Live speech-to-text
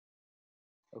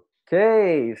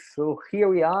Okay, so here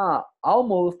we are,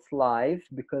 almost live,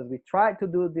 because we tried to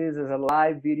do this as a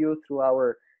live video through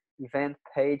our event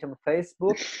page on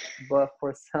Facebook, but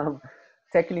for some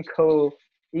technical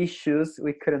issues,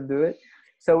 we couldn't do it.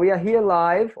 So we are here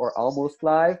live, or almost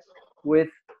live, with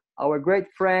our great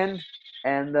friend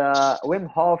and Wim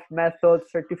Hof method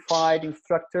certified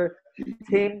instructor,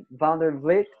 Tim Van der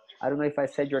Vliet. I don't know if I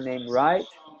said your name right,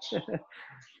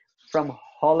 from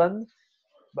Holland.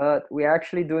 But we're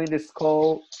actually doing this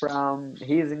call from,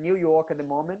 he's in New York at the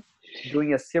moment,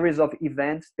 doing a series of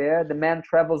events there. The man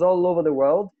travels all over the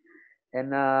world,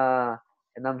 and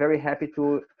I'm very happy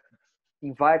to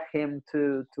invite him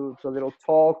to a little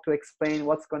talk to explain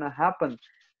what's going to happen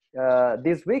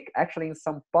this week, actually in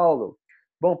São Paulo.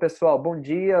 Bom, pessoal, bom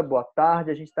dia, boa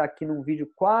tarde. A gente está aqui num vídeo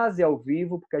quase ao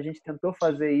vivo, porque a gente tentou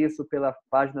fazer isso pela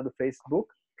página do Facebook,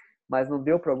 mas não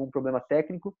deu por algum problema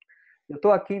técnico. Eu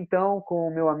estou aqui, então, com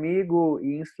o meu amigo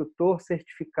e instrutor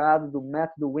certificado do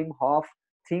Método Wim Hof,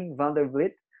 Tim Van der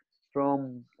Vliet,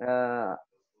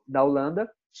 da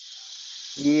Holanda.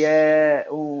 E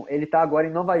ele está agora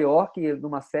em Nova York,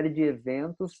 numa série de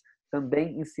eventos,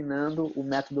 também ensinando o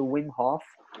Método Wim Hof.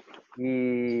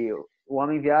 E o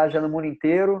homem viaja no mundo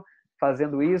inteiro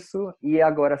fazendo isso. E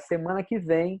agora, semana que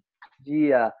vem,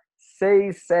 dia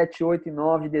 6, 7, 8 e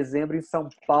 9 de dezembro, em São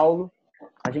Paulo,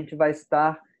 a gente vai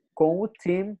estar com o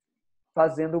Tim,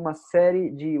 fazendo uma série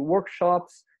de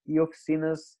workshops e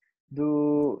oficinas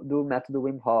do Método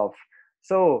Wim Hof.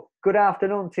 So, good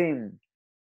afternoon, Tim.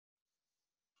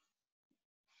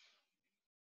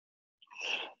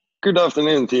 Good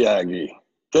afternoon, Tiagi.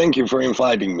 Thank you for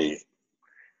inviting me.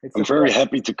 I'm very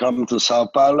happy to come to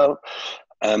São Paulo.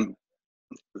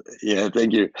 Yeah,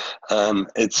 thank you. The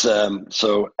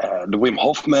Wim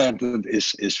Hof method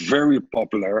is very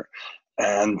popular.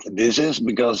 And this is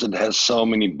because it has so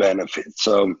many benefits.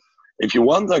 So if you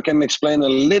want, I can explain a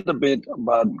little bit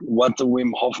about what the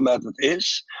Wim Hof method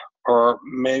is, or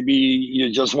maybe you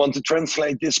just want to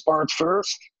translate this part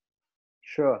first.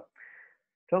 Sure.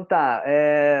 Então tá.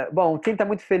 Bom, o Tim está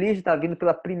muito feliz de estar vindo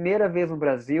pela primeira vez no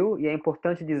Brasil, e é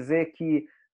importante dizer que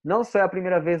não só é a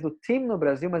primeira vez do Tim no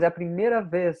Brasil, mas é a primeira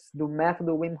vez do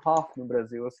Método Wim Hof no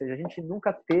Brasil. Ou seja, a gente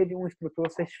nunca teve um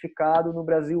instrutor certificado no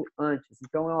Brasil antes.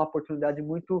 Então é uma oportunidade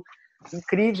muito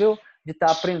incrível de estar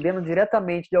aprendendo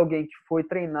diretamente de alguém que foi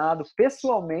treinado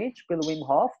pessoalmente pelo Wim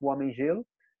Hof, o Homem-gelo,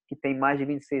 que tem mais de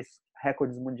 26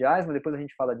 recordes mundiais, mas depois a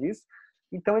gente fala disso.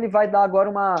 Então ele vai dar agora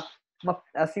uma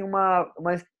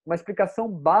explicação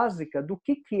básica do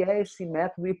que é esse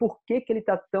método e por que ele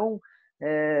está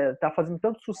fazendo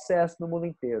tanto sucesso no mundo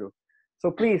inteiro.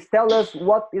 So please tell us,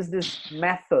 what is this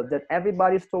method that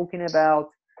everybody is talking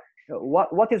about?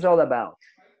 What is all about?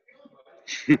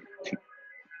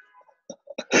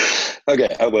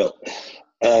 Okay, I will.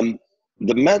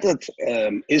 The method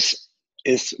is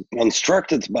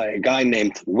constructed by a guy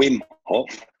named Wim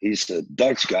Hof. He's a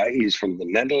Dutch guy. He's from the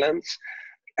Netherlands,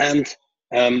 and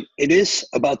it is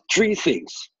about three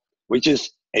things, which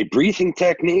is a breathing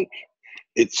technique.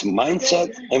 It's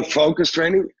mindset and focus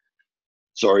training.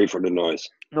 Sorry for the noise.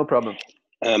 No problem.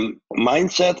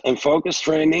 Mindset and focus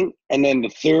training. And then the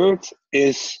third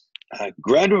is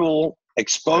gradual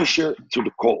exposure to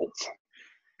the cold.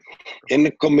 And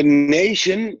the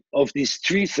combination of these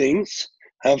three things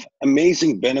have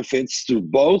amazing benefits to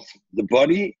both the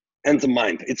body and the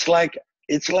mind. It's like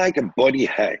a body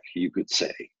hack, you could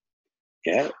say.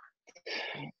 Yeah.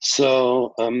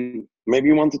 So maybe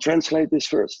you want to translate this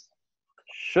first.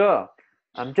 Sure.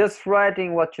 I'm just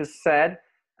writing what you said.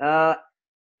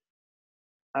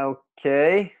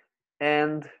 Ok.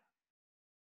 And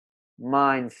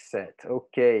mindset.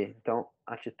 Ok. Então,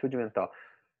 atitude mental.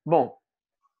 Bom,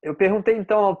 eu perguntei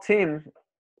então ao Tim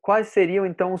quais seriam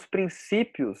então os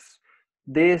princípios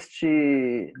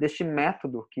deste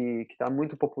método que está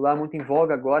muito popular, muito em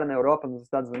voga agora na Europa, nos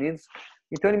Estados Unidos.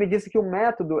 Então ele me disse que o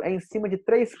método é em cima de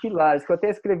 3 pilares, que eu até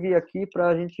escrevi aqui para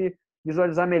a gente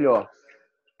visualizar melhor.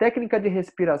 Técnica de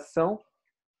respiração,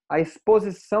 a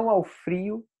exposição ao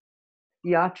frio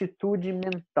e a atitude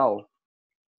mental.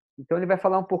 Então ele vai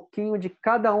falar um pouquinho de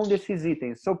cada um desses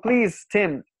itens. So please,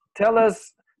 Tim, tell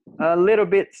us a little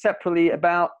bit separately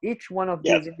about each one of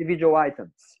these individual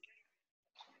items.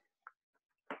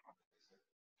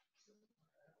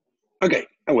 Okay,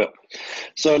 I will.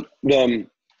 So the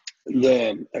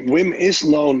Wim is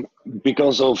known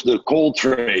because of the cold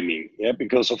training,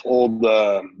 because of all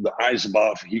the ice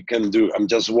bath he can do. I'm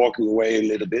just walking away a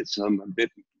little bit, so I'm a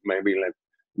bit maybe like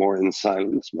more in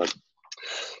silence, but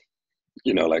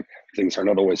like things are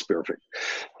not always perfect.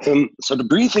 So the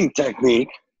breathing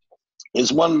technique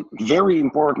is one very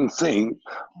important thing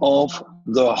of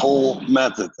the whole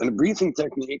method. And the breathing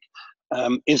technique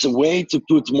is a way to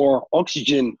put more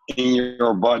oxygen in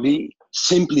your body,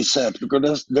 simply said,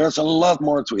 because there's a lot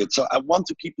more to it. So I want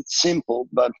to keep it simple,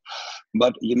 but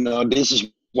you know, this is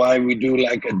why we do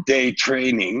like a day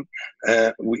training.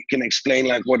 We can explain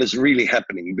like what is really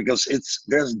happening, because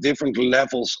there's different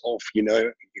levels of, you know,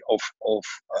 of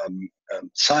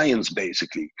science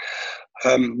basically.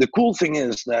 The cool thing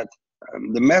is that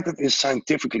the method is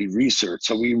scientifically researched,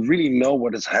 so we really know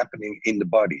what is happening in the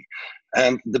body,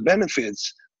 and the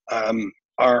benefits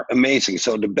are amazing.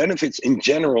 So the benefits in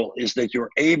general is that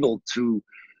you're able to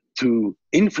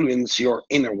influence your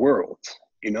inner world,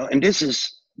 you know, and this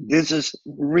is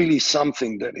really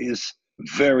something that is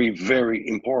very, very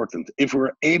important. If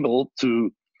we're able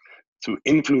to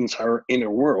influence our inner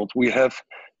world, we have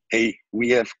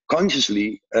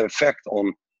consciously effect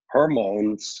on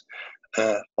hormones,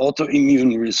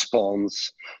 autoimmune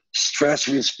response, stress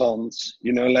response.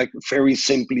 You know, like very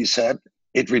simply said,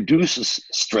 it reduces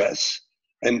stress,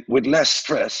 and with less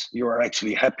stress, you are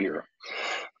actually happier.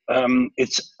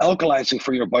 It's alkalizing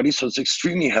for your body, so it's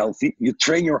extremely healthy. You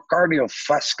train your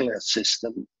cardiovascular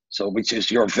system, so which is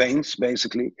your veins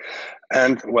basically.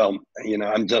 And well, you know,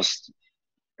 I'm just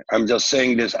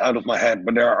saying this out of my head,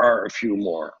 but there are a few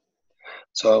more.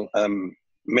 So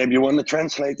maybe you want to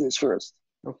translate this first.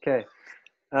 Ok.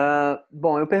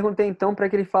 Bom, eu perguntei então para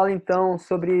que ele fale então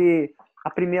sobre a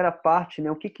primeira parte,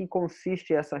 né? O que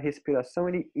consiste essa respiração?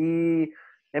 E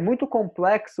é muito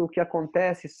complexo o que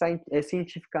acontece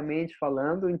cientificamente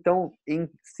falando, então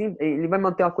ele vai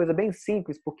manter uma coisa bem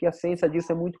simples, porque a ciência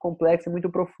disso é muito complexa e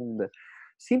muito profunda.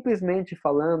 Simplesmente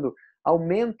falando,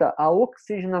 aumenta a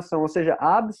oxigenação, ou seja,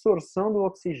 a absorção do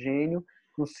oxigênio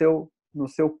no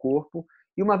seu corpo.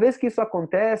 E uma vez que isso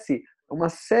acontece, uma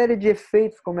série de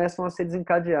efeitos começam a ser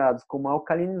desencadeados, como a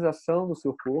alcalinização do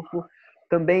seu corpo,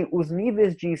 também os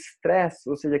níveis de estresse,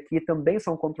 ou seja, que também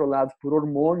são controlados por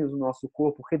hormônios no nosso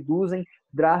corpo, reduzem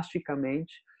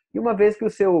drasticamente. E uma vez que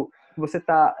você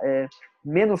está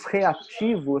menos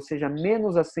reativo, ou seja,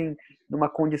 menos assim, numa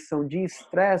condição de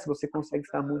estresse, você consegue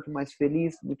estar muito mais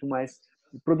feliz,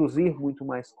 produzir muito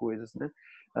mais coisas, né?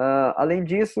 Além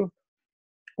disso,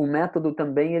 o método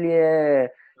também,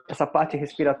 essa parte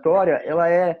respiratória, ela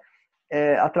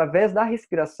através da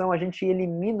respiração, a gente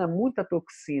elimina muita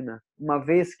toxina, uma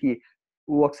vez que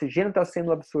o oxigênio está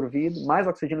sendo absorvido, mais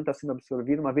oxigênio está sendo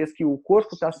absorvido, uma vez que o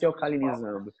corpo está se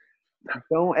alcalinizando.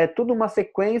 Então, é tudo uma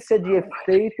sequência de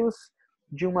efeitos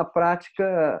de uma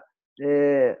prática,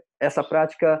 essa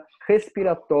prática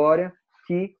respiratória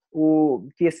que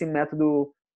esse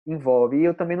método envolve. E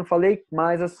eu também não falei,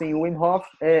 mas assim, o Wim Hof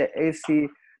é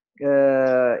esse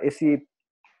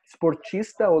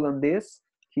esportista holandês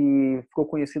que ficou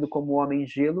conhecido como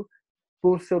Homem-gelo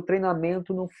por seu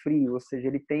treinamento no frio, ou seja,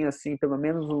 ele tem assim pelo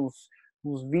menos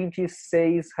uns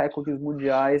 26 recordes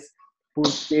mundiais por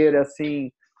ter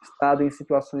assim estado em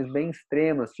situações bem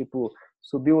extremas, tipo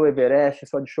subiu o Everest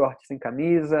só de short sem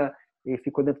camisa e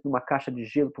ficou dentro de uma caixa de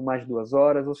gelo por mais de 2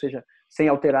 horas, ou seja, sem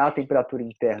alterar a temperatura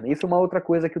interna. Isso é uma outra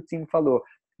coisa que o Tim falou.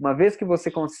 Uma vez que você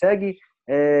consegue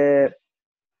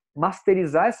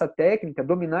masterizar essa técnica,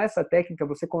 dominar essa técnica,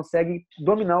 você consegue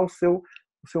dominar o seu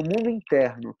mundo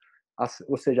interno,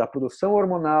 ou seja, a produção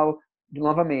hormonal,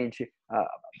 novamente, a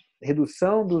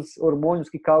redução dos hormônios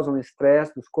que causam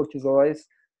estresse, dos cortisóis,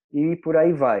 e por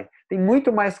aí vai. Tem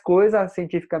muito mais coisa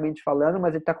cientificamente falando,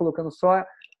 mas ele está colocando só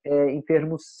em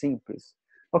termos simples.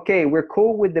 Okay, we're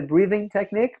cool with the breathing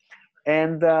technique,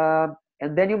 and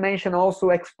then you mentioned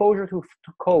also exposure to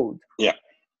cold. Yeah.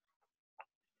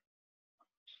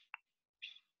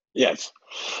 Yes.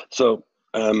 So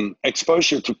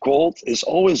exposure to cold is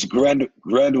always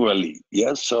gradually.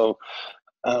 Yes. So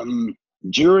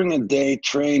during a day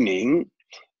training,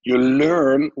 you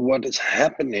learn what is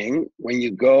happening when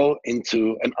you go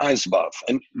into an ice bath.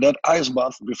 And that ice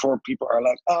bath, before people are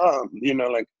like, you know,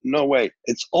 like, no way.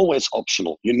 It's always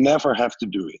optional. You never have to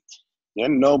do it. Yeah.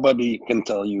 Nobody can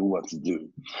tell you what to do.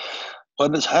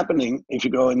 What is happening if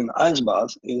you go in an ice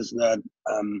bath is that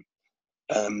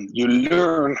you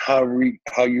learn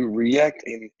how you react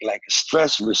in like a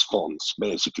stress response,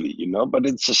 basically, you know, but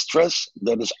it's a stress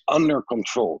that is under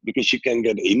control because you can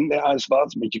get in the ice bath,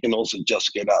 but you can also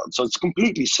just get out. So it's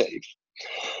completely safe.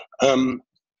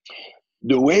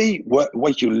 The way,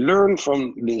 what you learn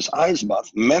from this ice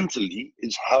bath mentally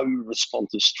is how you respond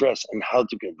to stress and how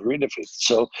to get rid of it.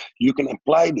 So you can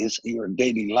apply this in your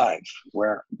daily life,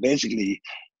 where basically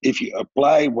if you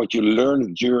apply what you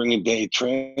learn during a day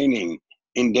training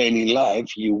in daily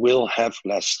life, you will have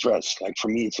less stress. Like for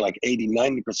me, it's like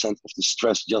 80-90% of the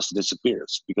stress just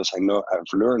disappears because I know I've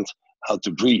learned how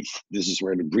to breathe. This is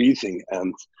where the breathing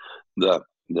and the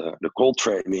cold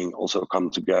training also come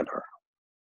together.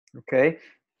 Ok.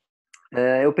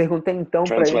 Eu perguntei então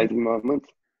para ele. Translating moment.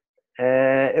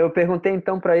 Eu perguntei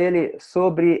então para ele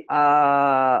sobre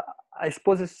a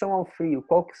exposição ao frio,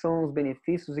 qual que são os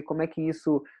benefícios e como é que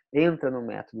isso entra no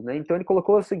método, né? Então ele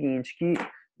colocou o seguinte, que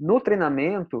no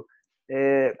treinamento,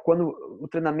 quando o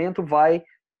treinamento vai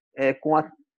com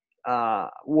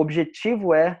o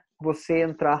objetivo é você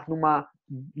entrar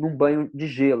num banho de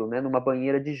gelo, né? Numa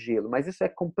banheira de gelo, mas isso é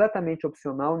completamente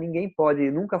opcional, ninguém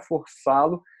pode nunca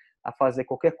forçá-lo a fazer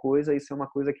qualquer coisa, isso é uma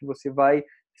coisa que você vai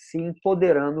se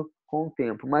empoderando com o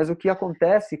tempo. Mas o que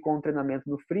acontece com o treinamento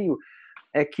no frio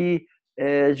é que,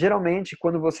 geralmente,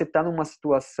 quando você está numa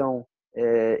situação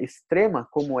extrema,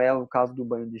 como é o caso do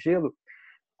banho de gelo,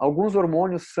 alguns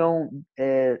hormônios são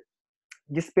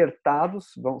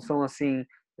despertados, são assim,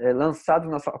 lançados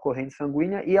na sua corrente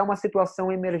sanguínea, e é uma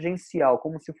situação emergencial,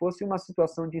 como se fosse uma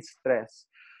situação de estresse.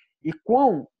 E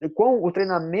com o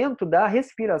treinamento da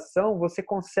respiração, você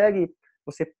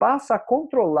passa a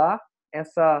controlar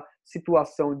essa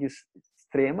situação de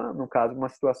extrema, no caso, uma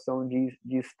situação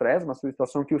de estresse, uma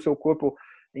situação que o seu corpo,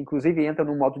 inclusive, entra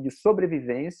num modo de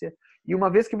sobrevivência. E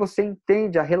uma vez que você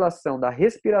entende a relação da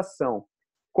respiração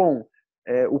com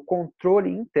o controle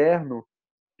interno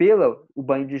pelo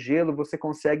banho de gelo, você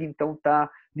consegue, então, estar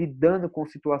lidando com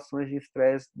situações de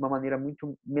estresse de uma maneira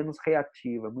muito menos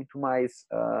reativa, muito mais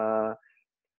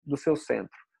do seu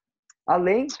centro.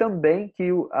 Além também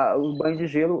que o banho de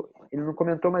gelo, ele não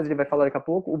comentou, mas ele vai falar daqui a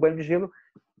pouco, o banho de gelo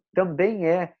também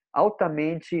é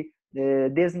altamente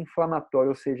desinflamatório,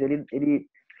 ou seja, ele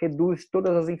reduz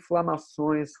todas as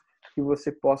inflamações que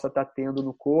você possa estar tendo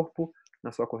no corpo,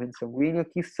 na sua corrente sanguínea,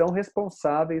 que são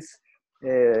responsáveis,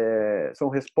 são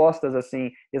respostas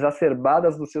assim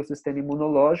exacerbadas do seu sistema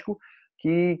imunológico,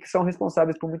 que são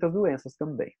responsáveis por muitas doenças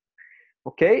também.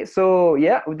 Okay, so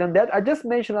yeah, we've done that. I just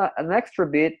mentioned an extra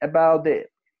bit about the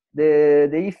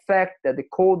effect that the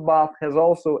cold bath has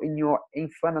also in your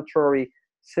inflammatory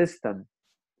system.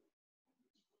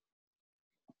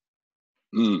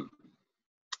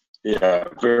 Yeah,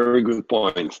 very good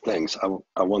point. Thanks.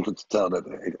 I wanted to tell that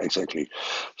exactly.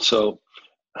 So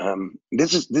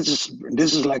this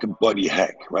is like a body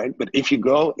hack, right? But if you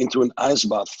go into an ice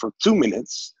bath for 2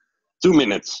 minutes,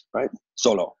 right?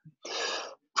 Solo.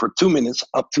 For 2 minutes,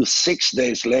 up to 6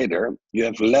 days later, you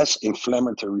have less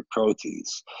inflammatory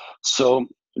proteins. So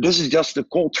this is just the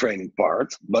cold training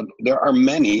part, but there are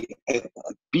many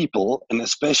people, and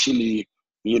especially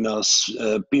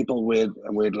people with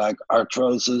like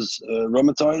arthrosis,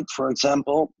 rheumatoid, for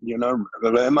example,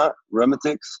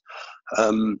 rheumatics,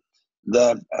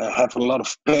 that have a lot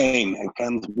of pain and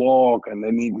can't walk and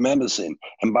they need medicine.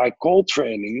 And by cold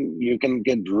training, you can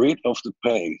get rid of the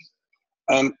pain.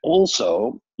 And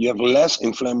also, you have less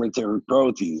inflammatory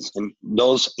proteins. And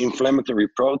those inflammatory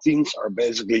proteins are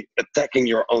basically attacking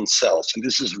your own cells. And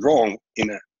this is wrong in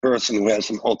a person who has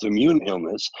an autoimmune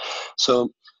illness.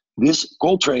 So this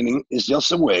cold training is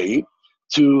just a way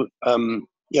to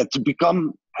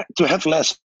have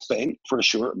less pain, for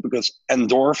sure, because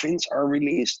endorphins are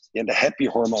released. And the happy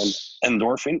hormone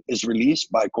endorphin is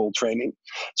released by cold training.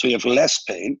 So you have less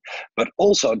pain, but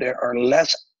also there are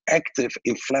less active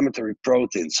inflammatory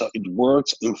proteins, so it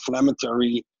works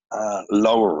inflammatory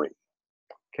lowering.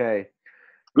 Ok.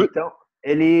 Good.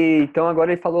 Então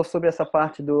agora ele falou sobre essa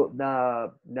parte do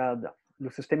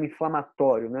sistema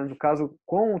inflamatório, né? No caso,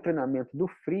 com o treinamento do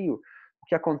frio, o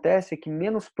que acontece é que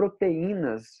menos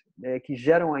proteínas que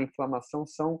geram a inflamação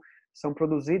são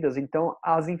produzidas, então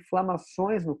as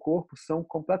inflamações no corpo são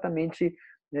completamente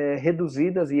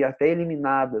reduzidas e até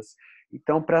eliminadas.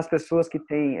 Então, para as pessoas que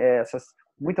têm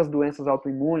muitas doenças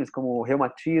autoimunes, como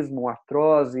reumatismo,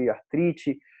 artrose,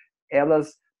 artrite,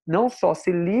 elas não só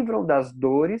se livram das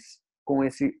dores com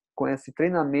esse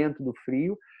treinamento do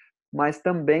frio, mas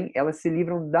também elas se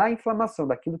livram da inflamação,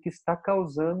 daquilo que está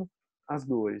causando as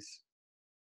dores.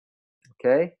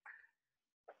 Ok?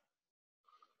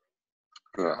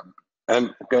 Yeah.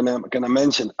 And can I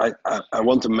mention, I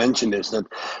want to mention this, that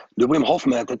the Wim Hof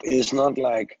method is not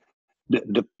like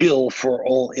the pill for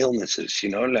all illnesses,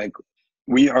 like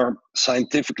we are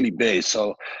scientifically based.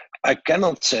 So I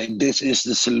cannot say this is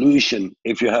the solution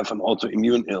if you have an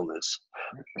autoimmune illness,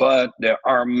 but there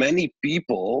are many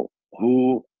people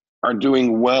who are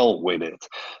doing well with it.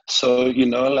 So,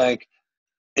 like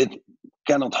it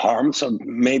cannot harm. So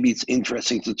maybe it's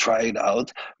interesting to try it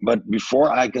out. But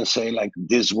before I can say like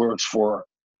this works for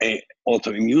a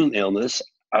autoimmune illness,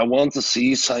 I want to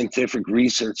see scientific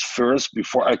research first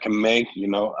before I can make,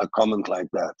 a comment like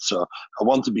that. So I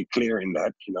want to be clear in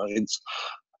that,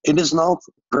 it is not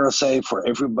per se for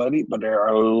everybody, but there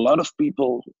are a lot of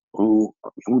people who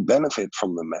benefit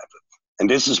from the method. And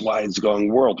this is why it's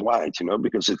going worldwide,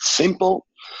 because it's simple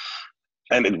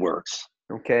and it works.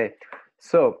 Ok.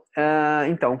 So,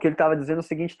 então, o que ele estava dizendo é o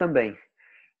seguinte também.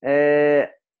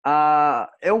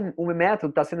 Um método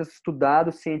está sendo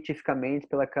estudado cientificamente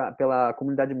pela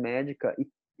comunidade médica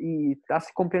e está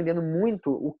se compreendendo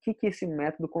muito o que esse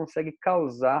método consegue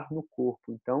causar no corpo.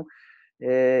 Então,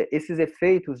 esses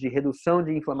efeitos de redução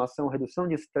de inflamação, redução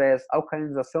de estresse,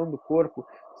 alcalinização do corpo,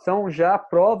 são já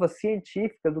provas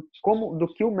científicas do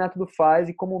que o método faz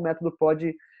e como o método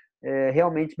pode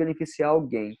realmente beneficiar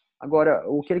alguém. Agora,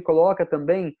 o que ele coloca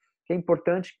também, que é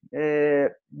importante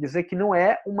dizer que não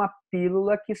é uma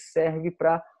pílula que serve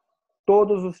para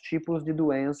todos os tipos de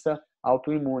doença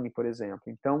autoimune, por exemplo.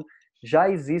 Então, já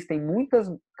existem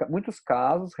muitos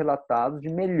casos relatados de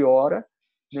melhora,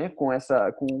 né, com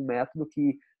um método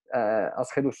que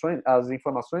as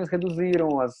inflamações reduziram,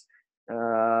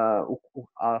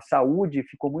 a saúde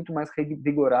ficou muito mais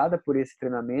revigorada por esse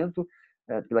treinamento,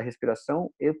 pela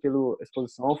respiração e pela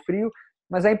exposição ao frio.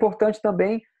 Mas é importante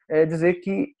também dizer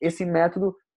que esse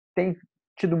método tem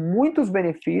tido muitos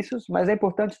benefícios, mas é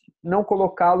importante não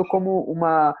colocá-lo como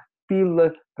uma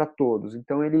pílula para todos.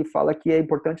 Então, ele fala que é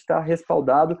importante estar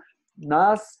respaldado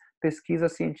nas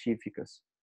pesquisas científicas.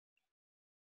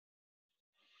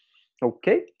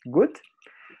 Okay, good.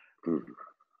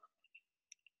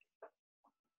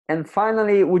 And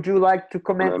finally, would you like to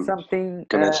comment something?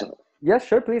 Yes,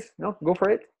 sure, please. No, go for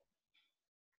it.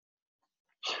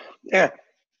 Yeah.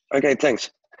 Okay,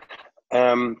 thanks.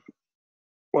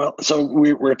 Well, so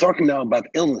we're talking now about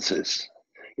illnesses.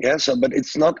 Yeah. So, but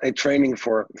it's not a training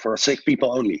for sick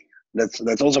people only.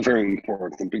 That's also very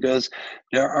important, because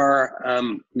there are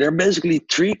basically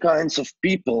three kinds of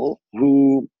people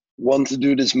who want to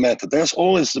do this method. There's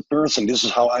always the person, this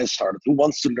is how I started, who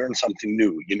wants to learn something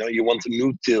new. You want a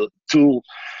new tool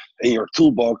in your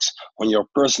toolbox on your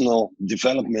personal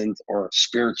development or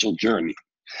spiritual journey.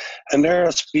 And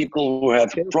there's people who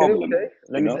have a problem.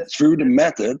 Through the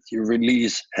method, you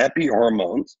release happy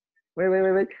hormones.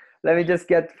 Wait. Let me just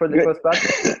get for the first part.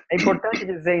 É importante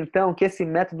dizer, então, que esse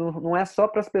método não é só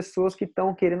para as pessoas que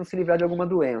estão querendo se livrar de alguma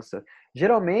doença.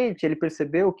 Geralmente, ele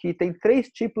percebeu que tem 3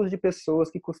 tipos de pessoas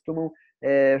que costumam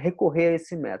recorrer a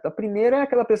esse método. A primeira é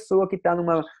aquela pessoa que está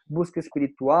numa busca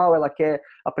espiritual, ela quer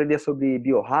aprender sobre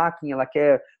biohacking, ela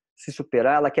quer se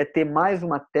superar, ela quer ter mais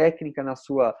uma técnica na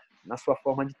sua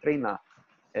forma de treinar.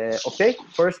 Ok?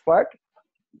 First part.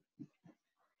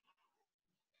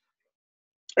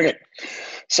 Okay.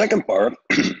 Second part,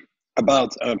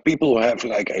 about people who have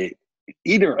like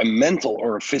either a mental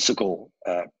or a physical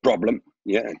problem,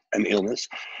 an illness.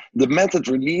 The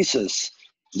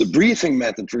breathing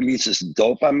method releases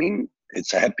dopamine.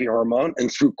 It's a happy hormone,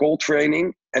 and through cold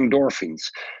training,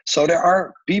 endorphins. So there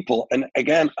are people, and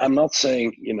again, I'm not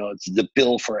saying it's the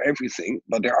pill for everything,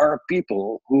 but there are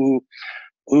people who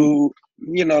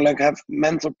like have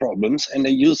mental problems, and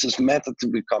they use this method to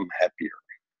become happier.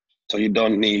 So you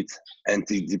don't need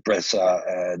depressives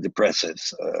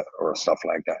or stuff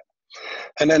like that.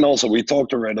 And then also we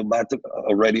talked already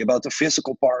about the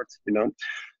physical part,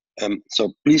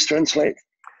 So please translate.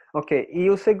 Ok, e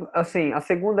a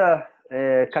segunda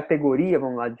categoria,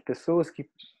 vamos lá, de pessoas que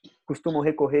costumam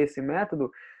recorrer a esse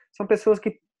método são pessoas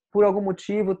que, por algum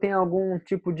motivo, têm algum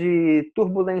tipo de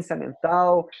turbulência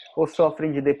mental ou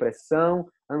sofrem de depressão,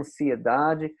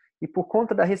 ansiedade. E por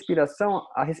conta da respiração,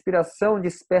 a respiração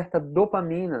desperta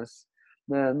dopaminas,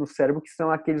 né, no cérebro, que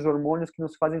são aqueles hormônios que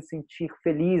nos fazem sentir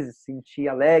felizes, sentir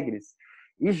alegres.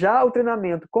 E já o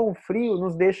treinamento com o frio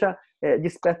nos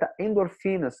desperta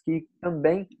endorfinas, que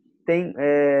também têm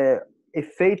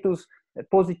efeitos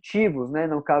positivos, né?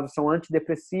 No caso, são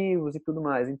antidepressivos e tudo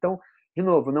mais. Então, de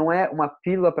novo, não é uma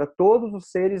pílula para todos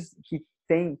os seres que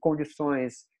têm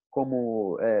condições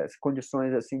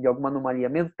condições assim, de alguma anomalia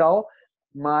mental,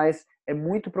 mas é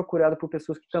muito procurado por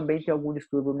pessoas que também têm algum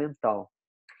distúrbio mental.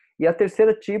 E a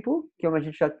terceira tipo, que a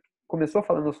gente já começou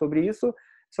falando sobre isso,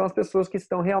 são as pessoas que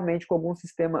estão realmente com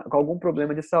algum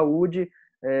problema de saúde,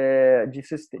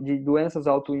 de doenças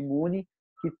autoimunes,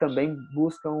 que também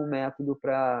buscam um método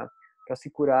para se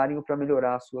curarem ou para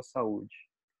melhorar a sua saúde.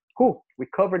 Cool. We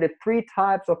covered the 3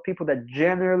 types of people that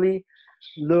generally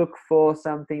look for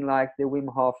something like the Wim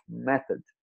Hof method.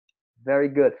 Very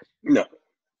good. No.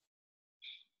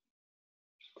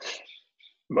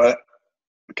 But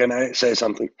can I say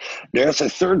something? There's a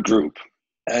third group,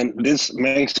 and this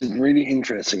makes it really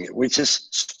interesting, which is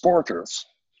sporters.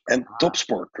 and top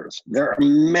sporters. There are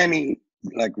many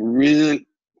like real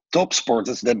top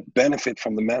sporters that benefit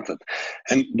from the method.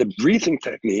 And the breathing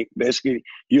technique, basically,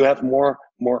 you have more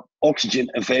oxygen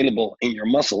available in your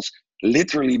muscles,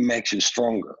 literally makes you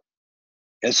stronger.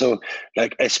 And so,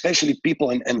 like, especially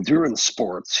people in endurance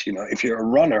sports, you know, if you're a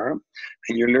runner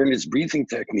and you learn this breathing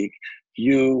technique,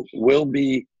 you will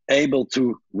be able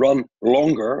to run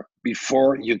longer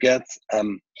before you get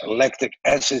lactic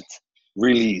acid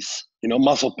release, you know,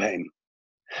 muscle pain.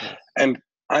 And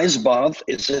ice bath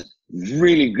is a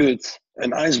really good,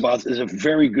 an ice bath is a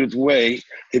very good way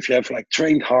if you have like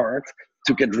trained hard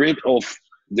to get rid of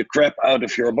the crap out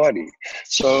of your body.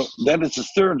 So that is the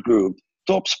third group.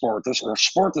 Top sporters or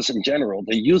sporters in general,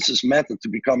 they use this method to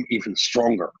become even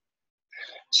stronger.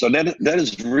 So that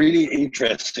is really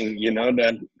interesting, you know,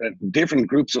 that different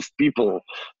groups of people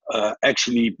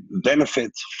actually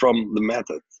benefit from the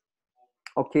method.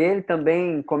 Ok, ele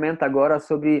também comenta agora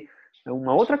sobre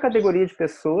uma outra categoria de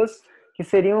pessoas que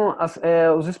seriam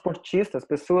os esportistas,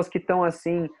 pessoas que estão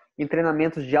assim em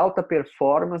treinamentos de alta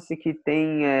performance, que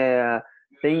tem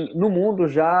no mundo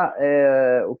já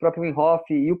o próprio Wim Hof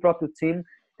e o próprio Tim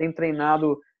têm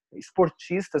treinado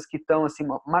esportistas que estão assim,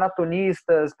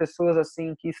 maratonistas, pessoas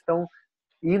assim que estão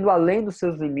indo além dos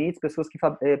seus limites, pessoas que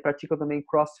praticam também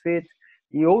CrossFit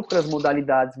e outras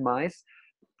modalidades mais,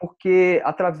 porque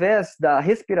através da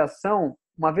respiração,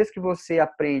 uma vez que você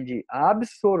aprende a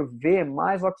absorver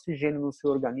mais oxigênio no seu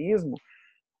organismo,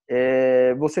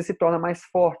 você se torna mais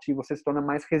forte, você se torna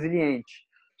mais resiliente.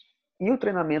 E o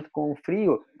treinamento com o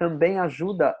frio também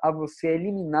ajuda a você a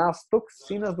eliminar as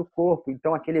toxinas do corpo.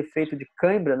 Então, aquele efeito de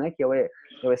cãibra, né, que é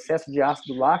o excesso de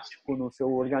ácido láctico no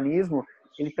seu organismo,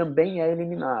 ele também é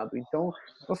eliminado. Então,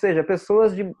 ou seja,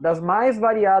 pessoas das mais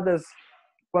variadas,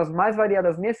 com as mais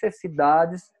variadas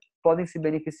necessidades podem se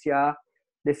beneficiar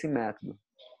desse método.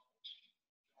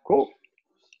 Cool.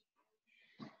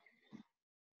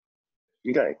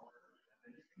 Okay.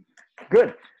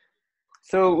 Good.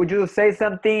 So would you say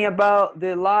something about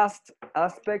the last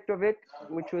aspect of it,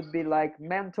 which would be like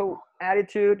mental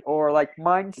attitude or like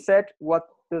mindset? What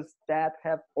does that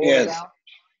have all about?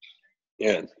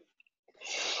 Yes.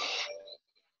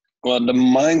 Well, the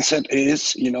mindset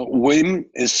is, you know, Wim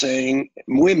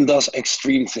does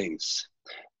extreme things,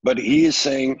 but he is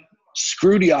saying,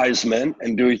 screw the Iceman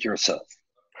and do it yourself.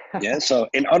 Yeah. So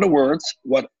in other words,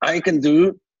 what I can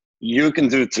do, you can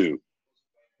do too.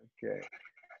 Okay.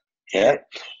 Yeah.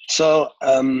 So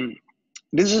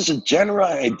this is a general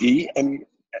idea, and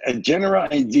a general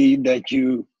idea that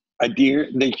you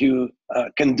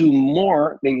can do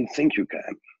more than you think you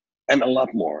can, and a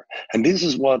lot more. And this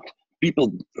is what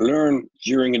people learn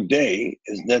during a day,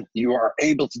 is that you are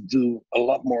able to do a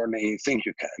lot more than you think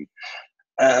you can.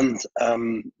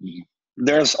 And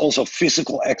there's also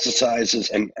physical exercises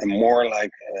and more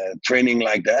like training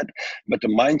like that. But the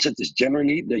mindset is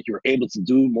generally that you're able to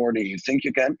do more than you think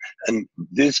you can. And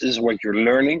this is what you're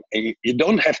learning. And you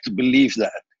don't have to believe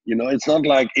that. You know, it's not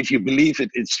like if you believe it,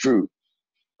 it's true.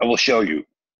 I will show you.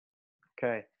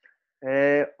 Ok.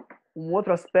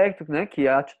 Outro aspecto, né, que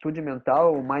a atitude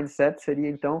mental, o mindset, seria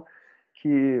então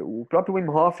que o próprio Wim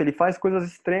Hof, ele faz coisas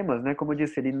extremas, né? Como eu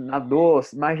disse, ele nadou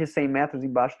mais de 100 metros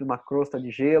embaixo de uma crosta de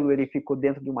gelo, ele ficou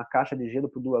dentro de uma caixa de gelo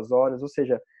por 2 horas, ou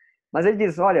seja, mas ele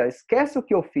diz, olha, esquece o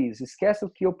que eu fiz, esquece o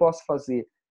que eu posso fazer,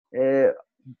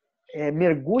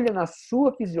 mergulha na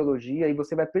sua fisiologia e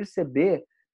você vai perceber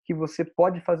que você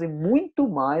pode fazer muito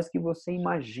mais que você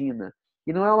imagina.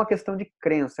 E não é uma questão de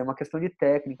crença, é uma questão de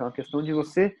técnica, é uma questão de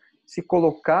você se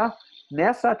colocar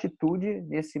nessa atitude,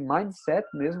 nesse mindset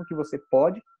mesmo, que você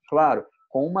pode, claro,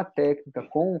 com uma técnica,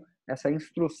 com essa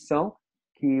instrução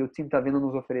que o Tim está vendo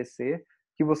nos oferecer,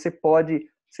 que você pode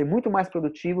ser muito mais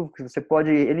produtivo, que você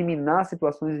pode eliminar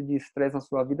situações de estresse na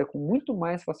sua vida com muito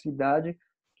mais facilidade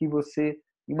que você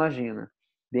imagina,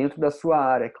 dentro da sua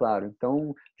área, é claro.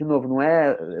 Então, de novo, não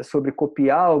é sobre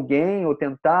copiar alguém ou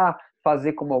tentar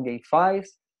fazer como alguém faz,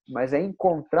 mas é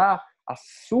encontrar a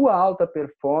sua alta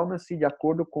performance de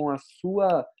acordo com a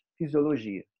sua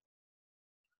fisiologia.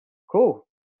 Cool.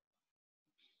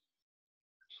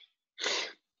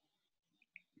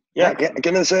 Yeah,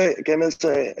 can I say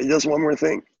just one more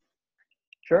thing?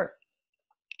 Sure.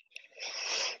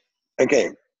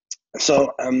 Okay,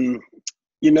 so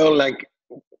you know, like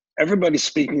everybody's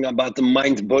speaking about the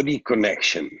mind-body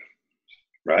connection,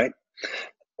 right?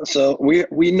 So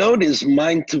we know this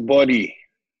mind-to-body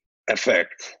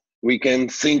effect. We can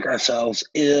think ourselves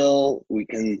ill, we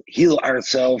can heal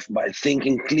ourselves by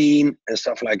thinking clean and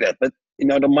stuff like that. But you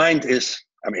know, the mind is,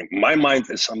 I mean, my mind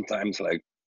is sometimes like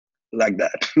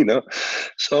that, you know.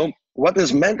 So what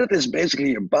this method is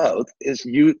basically about is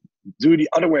you do the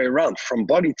other way around, from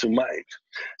body to mind.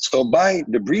 So by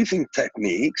the breathing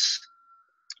techniques,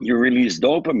 you release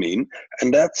dopamine,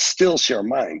 and that stills your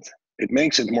mind. It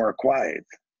makes it more quiet,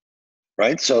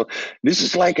 right? So this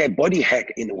is like a body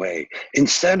hack in a way.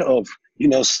 Instead of,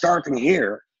 starting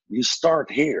here, you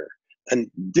start here, and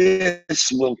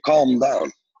this will calm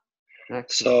down.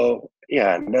 Excellent. So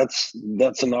yeah,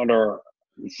 that's another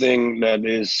thing that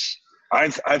is,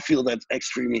 I feel that's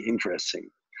extremely interesting.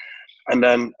 And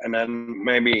then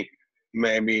maybe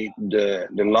the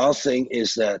last thing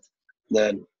is that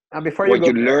Before you what go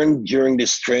you there, learn during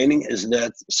this training is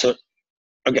that, so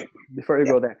okay. Before you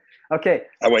go there. Ok.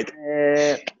 Wait.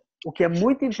 O que é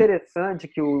muito interessante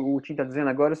que o Tim está dizendo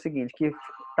agora é o seguinte, que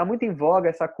está muito em voga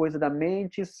essa coisa da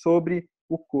mente sobre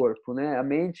o corpo, né? A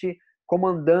mente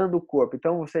comandando o corpo.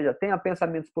 Então, ou seja, tenha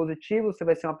pensamentos positivos, você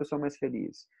vai ser uma pessoa mais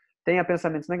feliz. Tenha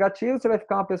pensamentos negativos, você vai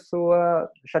ficar uma pessoa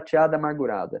chateada,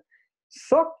 amargurada.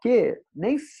 Só que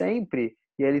nem sempre,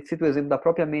 e ele cita o exemplo da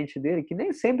própria mente dele, que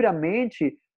nem sempre a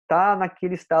mente está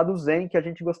naquele estado zen que a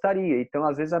gente gostaria. Então,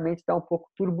 às vezes, a mente está um pouco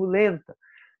turbulenta.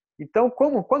 Então,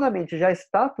 quando a mente já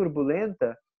está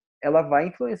turbulenta, ela vai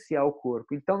influenciar o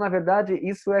corpo. Então, na verdade,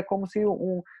 isso é como se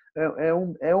uma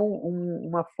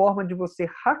forma de você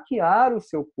hackear o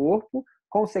seu corpo,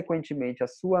 consequentemente a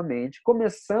sua mente,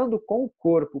 começando com o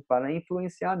corpo para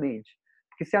influenciar a mente.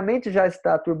 Porque se a mente já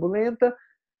está turbulenta,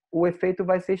 o efeito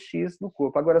vai ser X no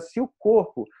corpo. Agora, se o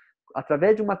corpo,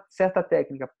 através de uma certa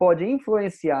técnica, pode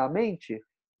influenciar a mente,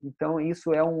 então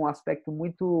isso é um aspecto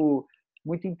muito,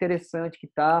 muito interessante que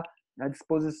está à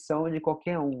disposição de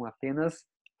qualquer um. Apenas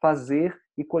fazer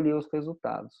e colher os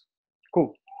resultados.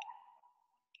 Cool.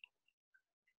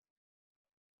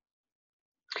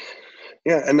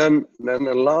 Yeah, and then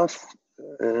the last,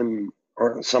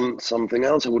 or something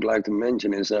else I would like to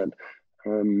mention is that,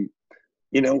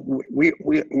 we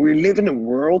live in a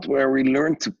world where we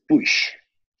learn to push,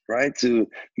 right? To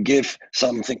give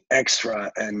something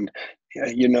extra, and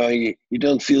you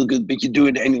don't feel good, but you do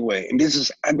it anyway. And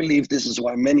I believe this is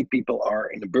why many people are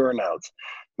in a burnout.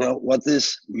 Now, what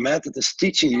this method is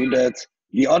teaching you, that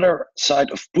the other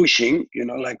side of pushing,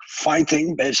 like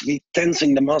fighting, basically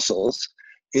tensing the muscles,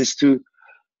 is to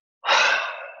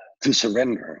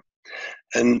surrender.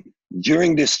 And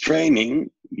during this training,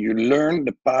 you learn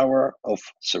the power of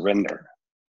surrender,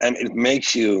 and it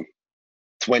makes you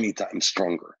 20 times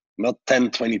stronger, not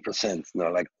 20%, no,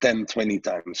 like 20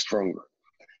 times stronger.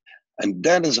 And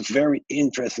that is a very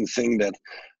interesting thing that,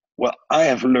 well, I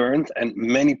have learned, and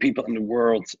many people in the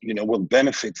world, will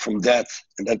benefit from that.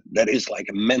 And that is like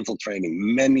a mental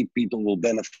training. Many people will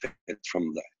benefit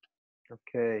from that.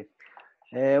 Ok.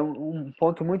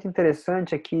 Ponto muito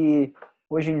interessante é que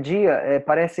hoje em dia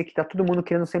parece que está todo mundo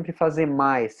querendo sempre fazer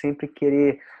mais, sempre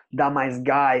querer dar mais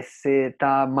gás,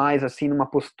 tá mais assim numa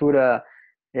postura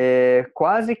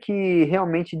quase que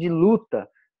realmente de luta.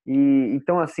 E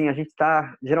então assim a gente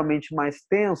está geralmente mais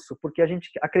tenso porque a gente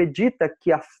acredita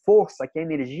que a força, que a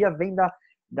energia vem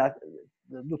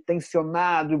do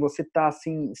tensionado, e você está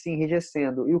assim se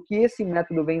enrijecendo. E o que esse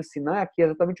método vem ensinar aqui é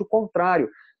exatamente o contrário.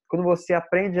 Quando você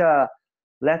aprende a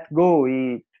let go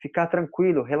e ficar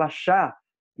tranquilo, relaxar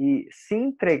e se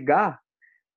entregar,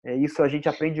 isso a gente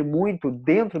aprende muito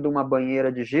dentro de uma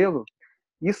banheira de gelo,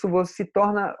 isso você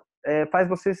faz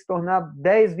você se tornar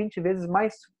 10, 20 vezes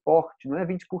mais forte. Não é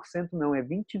 20% não, é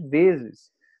 20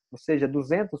 vezes. Ou seja,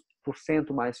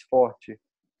 200% mais forte,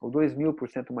 ou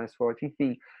 2000% mais forte.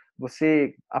 Enfim,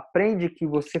 você aprende que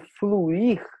você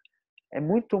fluir é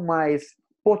muito mais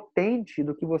potente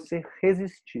do que você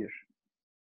resistir.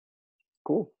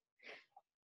 Cool.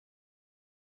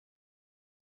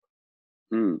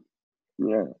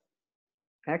 Yeah.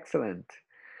 Excellent.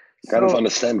 Kind of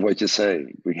understand what you say.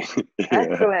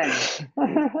 Excellent.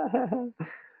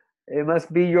 It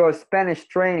must be your Spanish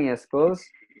training, I suppose.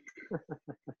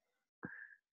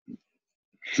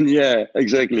 Yeah,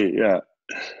 exactly. Yeah.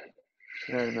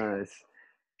 Very nice.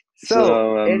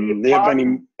 So do you have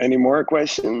any more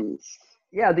questions?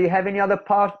 Yeah, do you have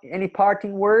any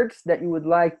parting words that you would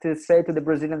like to say to the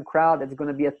Brazilian crowd that's going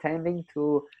to be attending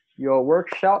to your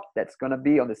workshop that's going to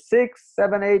be on the 6th,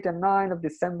 7th, 8th, and 9th of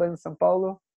December in São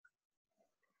Paulo?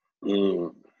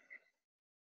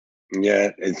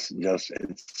 Yeah,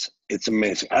 it's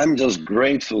amazing. I'm just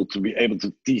grateful to be able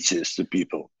to teach this to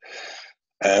people.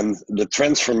 And the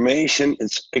transformation,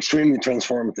 it's extremely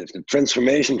transformative. The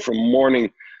transformation from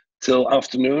morning till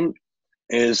afternoon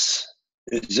is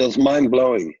just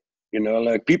mind-blowing.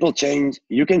 Like people change,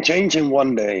 you can change in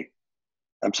one day.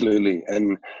 Absolutely.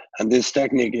 And this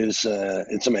technique is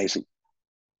it's amazing.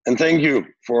 And thank you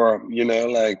for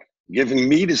like giving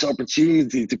me this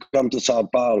opportunity to come to São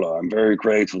Paulo. I'm very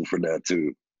grateful for that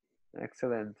too.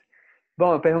 Excellent.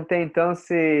 Bom, eu perguntei então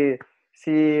se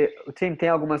o Tim tem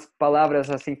algumas palavras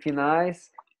assim finais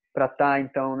para estar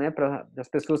então, né, para as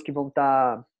pessoas que vão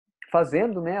estar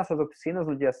fazendo, né, essas oficinas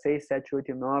no dia 6, 7,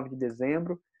 8 e 9 de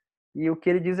dezembro. E o que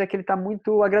ele diz é que ele está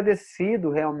muito agradecido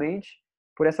realmente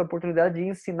por essa oportunidade de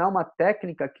ensinar uma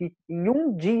técnica que em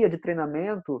um dia de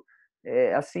treinamento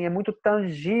assim, é muito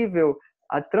tangível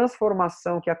a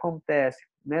transformação que acontece,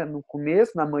 né, no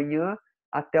começo, na manhã,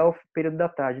 até o período da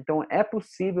tarde. Então, é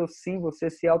possível, sim, você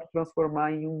se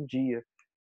autotransformar em um dia.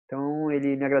 Então,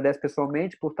 ele me agradece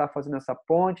pessoalmente por estar fazendo essa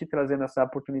ponte, trazendo essa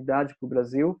oportunidade para o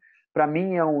Brasil. Para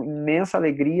mim, é uma imensa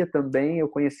alegria também. Eu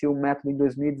conheci o método em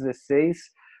 2016,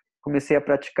 comecei a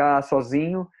praticar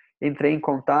sozinho, entrei em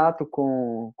contato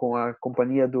com a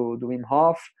companhia do Wim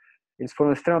Hof. Eles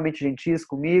foram extremamente gentis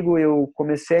comigo. Eu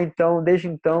comecei, então, desde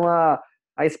então, a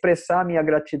expressar minha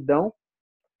gratidão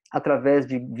através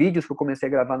de vídeos que eu comecei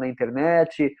a gravar na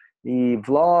internet e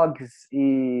vlogs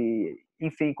e,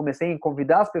 enfim, comecei a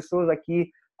convidar as pessoas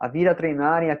aqui a vir a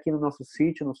treinarem aqui no nosso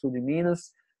sítio, no sul de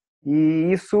Minas.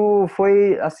 E isso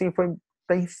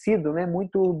tem sido, né,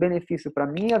 muito benefício para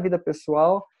a minha vida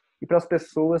pessoal e para as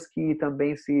pessoas que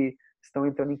também estão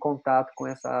entrando em contato com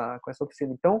essa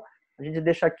oficina. Então, a gente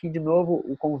deixa aqui de novo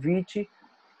o convite,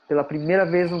 pela primeira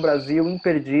vez no Brasil,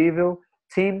 imperdível,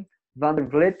 Tim Van der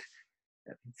Vliet,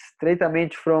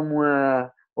 estreitamente from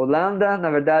Holanda, na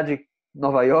verdade,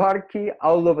 Nova York,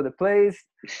 all over the place,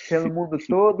 pelo mundo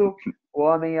todo. O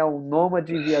homem é um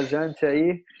nômade viajante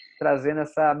aí, trazendo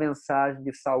essa mensagem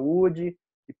de saúde,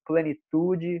 de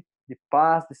plenitude, de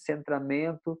paz, de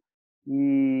centramento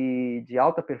e de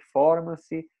alta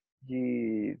performance,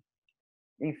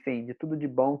 enfim, de tudo de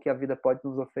bom que a vida pode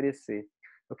nos oferecer.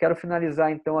 Eu quero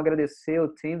finalizar, então, agradecer ao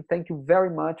Tim. Thank you very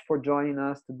much for joining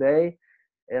us today.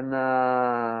 And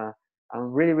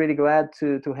I'm really, really glad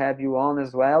to have you on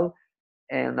as well.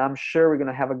 And I'm sure we're going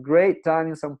to have a great time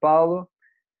in São Paulo.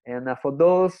 And for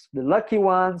the lucky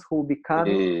ones who will be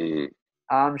coming,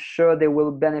 I'm sure they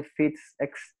will benefit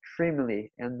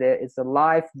extremely. And it's a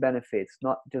life benefit. It's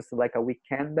not just like a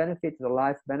weekend benefit, it's a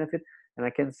life benefit. And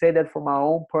I can say that from my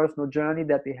own personal journey,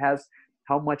 that it has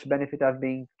how much benefit I've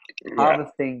been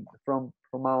harvesting from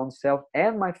my own self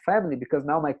and my family, because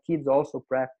now my kids also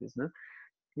practice, né?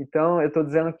 Então, eu estou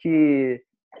dizendo que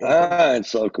it's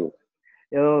so cool.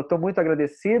 Eu estou muito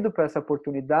agradecido por essa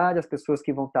oportunidade, as pessoas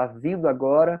que vão estar vindo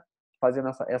agora, fazendo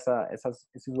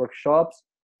esses workshops.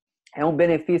 É um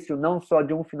benefício não só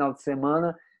de um final de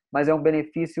semana, mas é um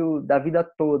benefício da vida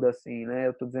toda, assim, né?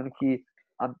 Eu estou dizendo que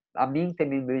a mim tem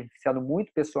me beneficiado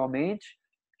muito pessoalmente,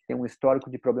 tem um histórico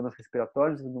de problemas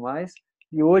respiratórios e tudo mais,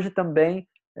 e hoje também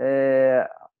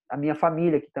a minha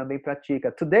família, que também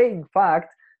pratica. Today, in fact,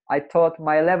 I taught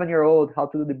my 11-year-old how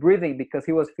to do the breathing because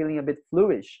he was feeling a bit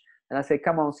fluish. And I said,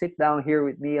 come on, sit down here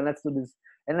with me and let's do this.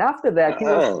 And after that, he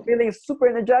was feeling super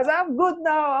energized. I'm good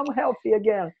now, I'm healthy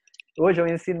again. Hoje eu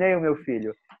ensinei o meu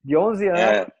filho de 11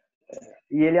 anos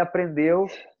e ele aprendeu,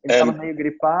 ele estava meio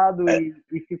gripado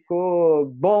e ficou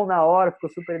bom na hora, ficou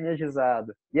super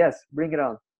energizado. Yes, bring it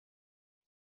on.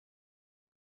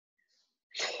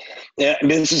 Yeah,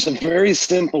 this is a very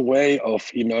simple way of,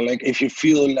 like if you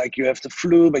feel like you have the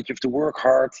flu, but you have to work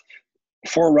hard,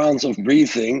 4 rounds of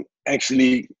breathing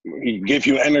actually give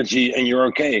you energy and you're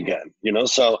okay again,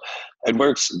 so it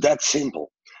works that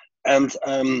simple. And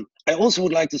I also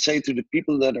would like to say to the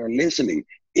people that are listening,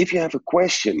 if you have a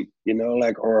question,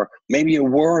 or maybe a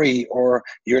worry, or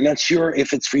you're not sure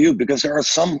if it's for you, because there are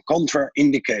some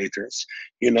contraindicators,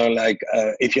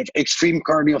 if you have extreme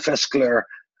cardiovascular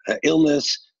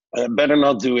illness, better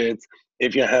not do it.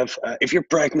 If you're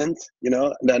pregnant,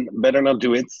 then better not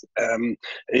do it.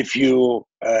 If you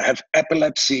have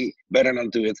epilepsy, better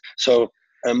not do it. So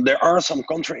there are some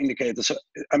contraindicators. So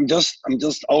I'm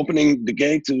just opening the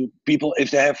gate to people.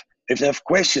 If they have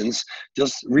questions,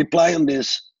 just reply on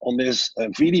this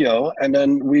video, and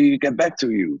then we get back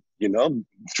to you,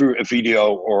 through a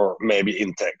video or maybe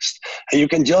in text. And you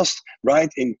can just write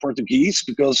in Portuguese,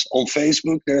 because on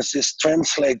Facebook there's this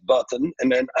translate button,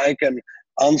 and then I can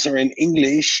answer in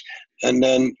English, and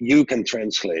then you can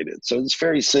translate it. So it's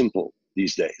very simple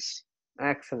these days.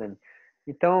 Excellent.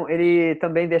 Então, ele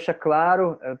também deixa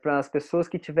claro para as pessoas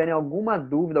que tiverem alguma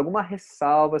dúvida, alguma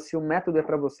ressalva, se o método é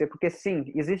para você, porque sim,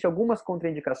 existem algumas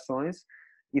contraindicações,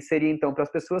 e seria então para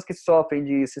as pessoas que sofrem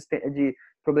de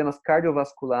problemas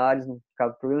cardiovasculares, no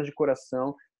caso, problemas de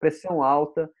coração, pressão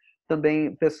alta,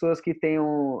 também pessoas que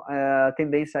tenham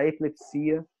tendência à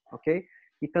epilepsia, ok?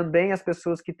 E também as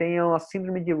pessoas que tenham a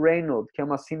síndrome de Raynaud, que é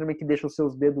uma síndrome que deixa os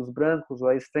seus dedos brancos, ou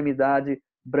a extremidade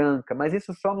branca, mas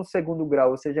isso só no segundo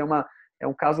grau, ou seja, é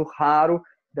um caso raro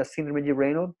da síndrome de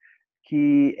Raynaud,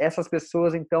 que essas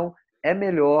pessoas, então, é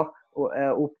melhor,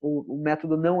 o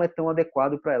método não é tão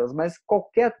adequado para elas. Mas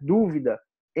qualquer dúvida,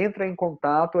 entra em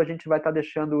contato, a gente vai estar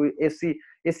deixando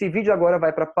esse vídeo agora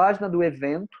vai para a página do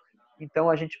evento, então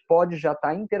a gente pode já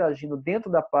estar interagindo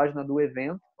dentro da página do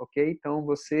evento, ok? Então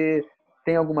você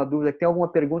tem alguma dúvida, tem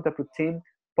alguma pergunta para o Tim,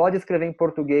 pode escrever em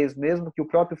português mesmo, que o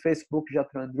próprio Facebook já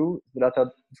traduz,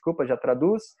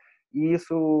 e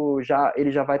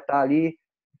ele já vai estar ali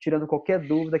tirando qualquer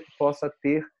dúvida que possa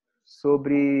ter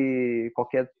sobre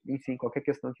qualquer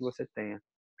questão que você tenha.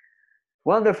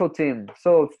 Wonderful, Tim.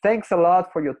 So thanks a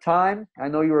lot for your time. I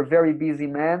know you're a very busy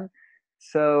man,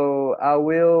 so I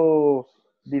will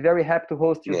be very happy to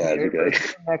host you here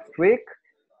next week,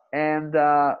 and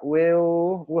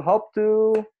we'll hope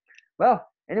to. Well,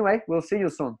 anyway, we'll see you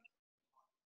soon.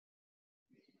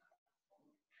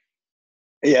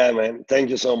 Yeah, man. Thank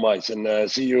you so much, and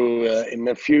see you in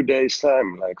a few days'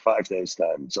 time, like 5 days'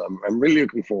 time. So I'm really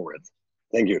looking forward.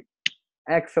 Thank you.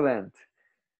 Excellent.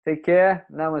 Take care.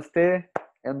 Namaste.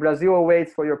 And Brazil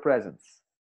awaits for your presence.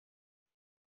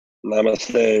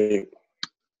 Namaste.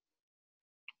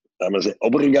 Namaste.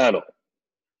 Obrigado.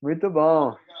 Muito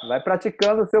bom. Vai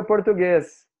praticando o seu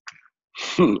português.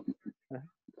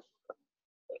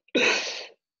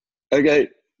 Okay.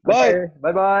 Bye. Okay.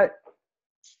 Bye-bye.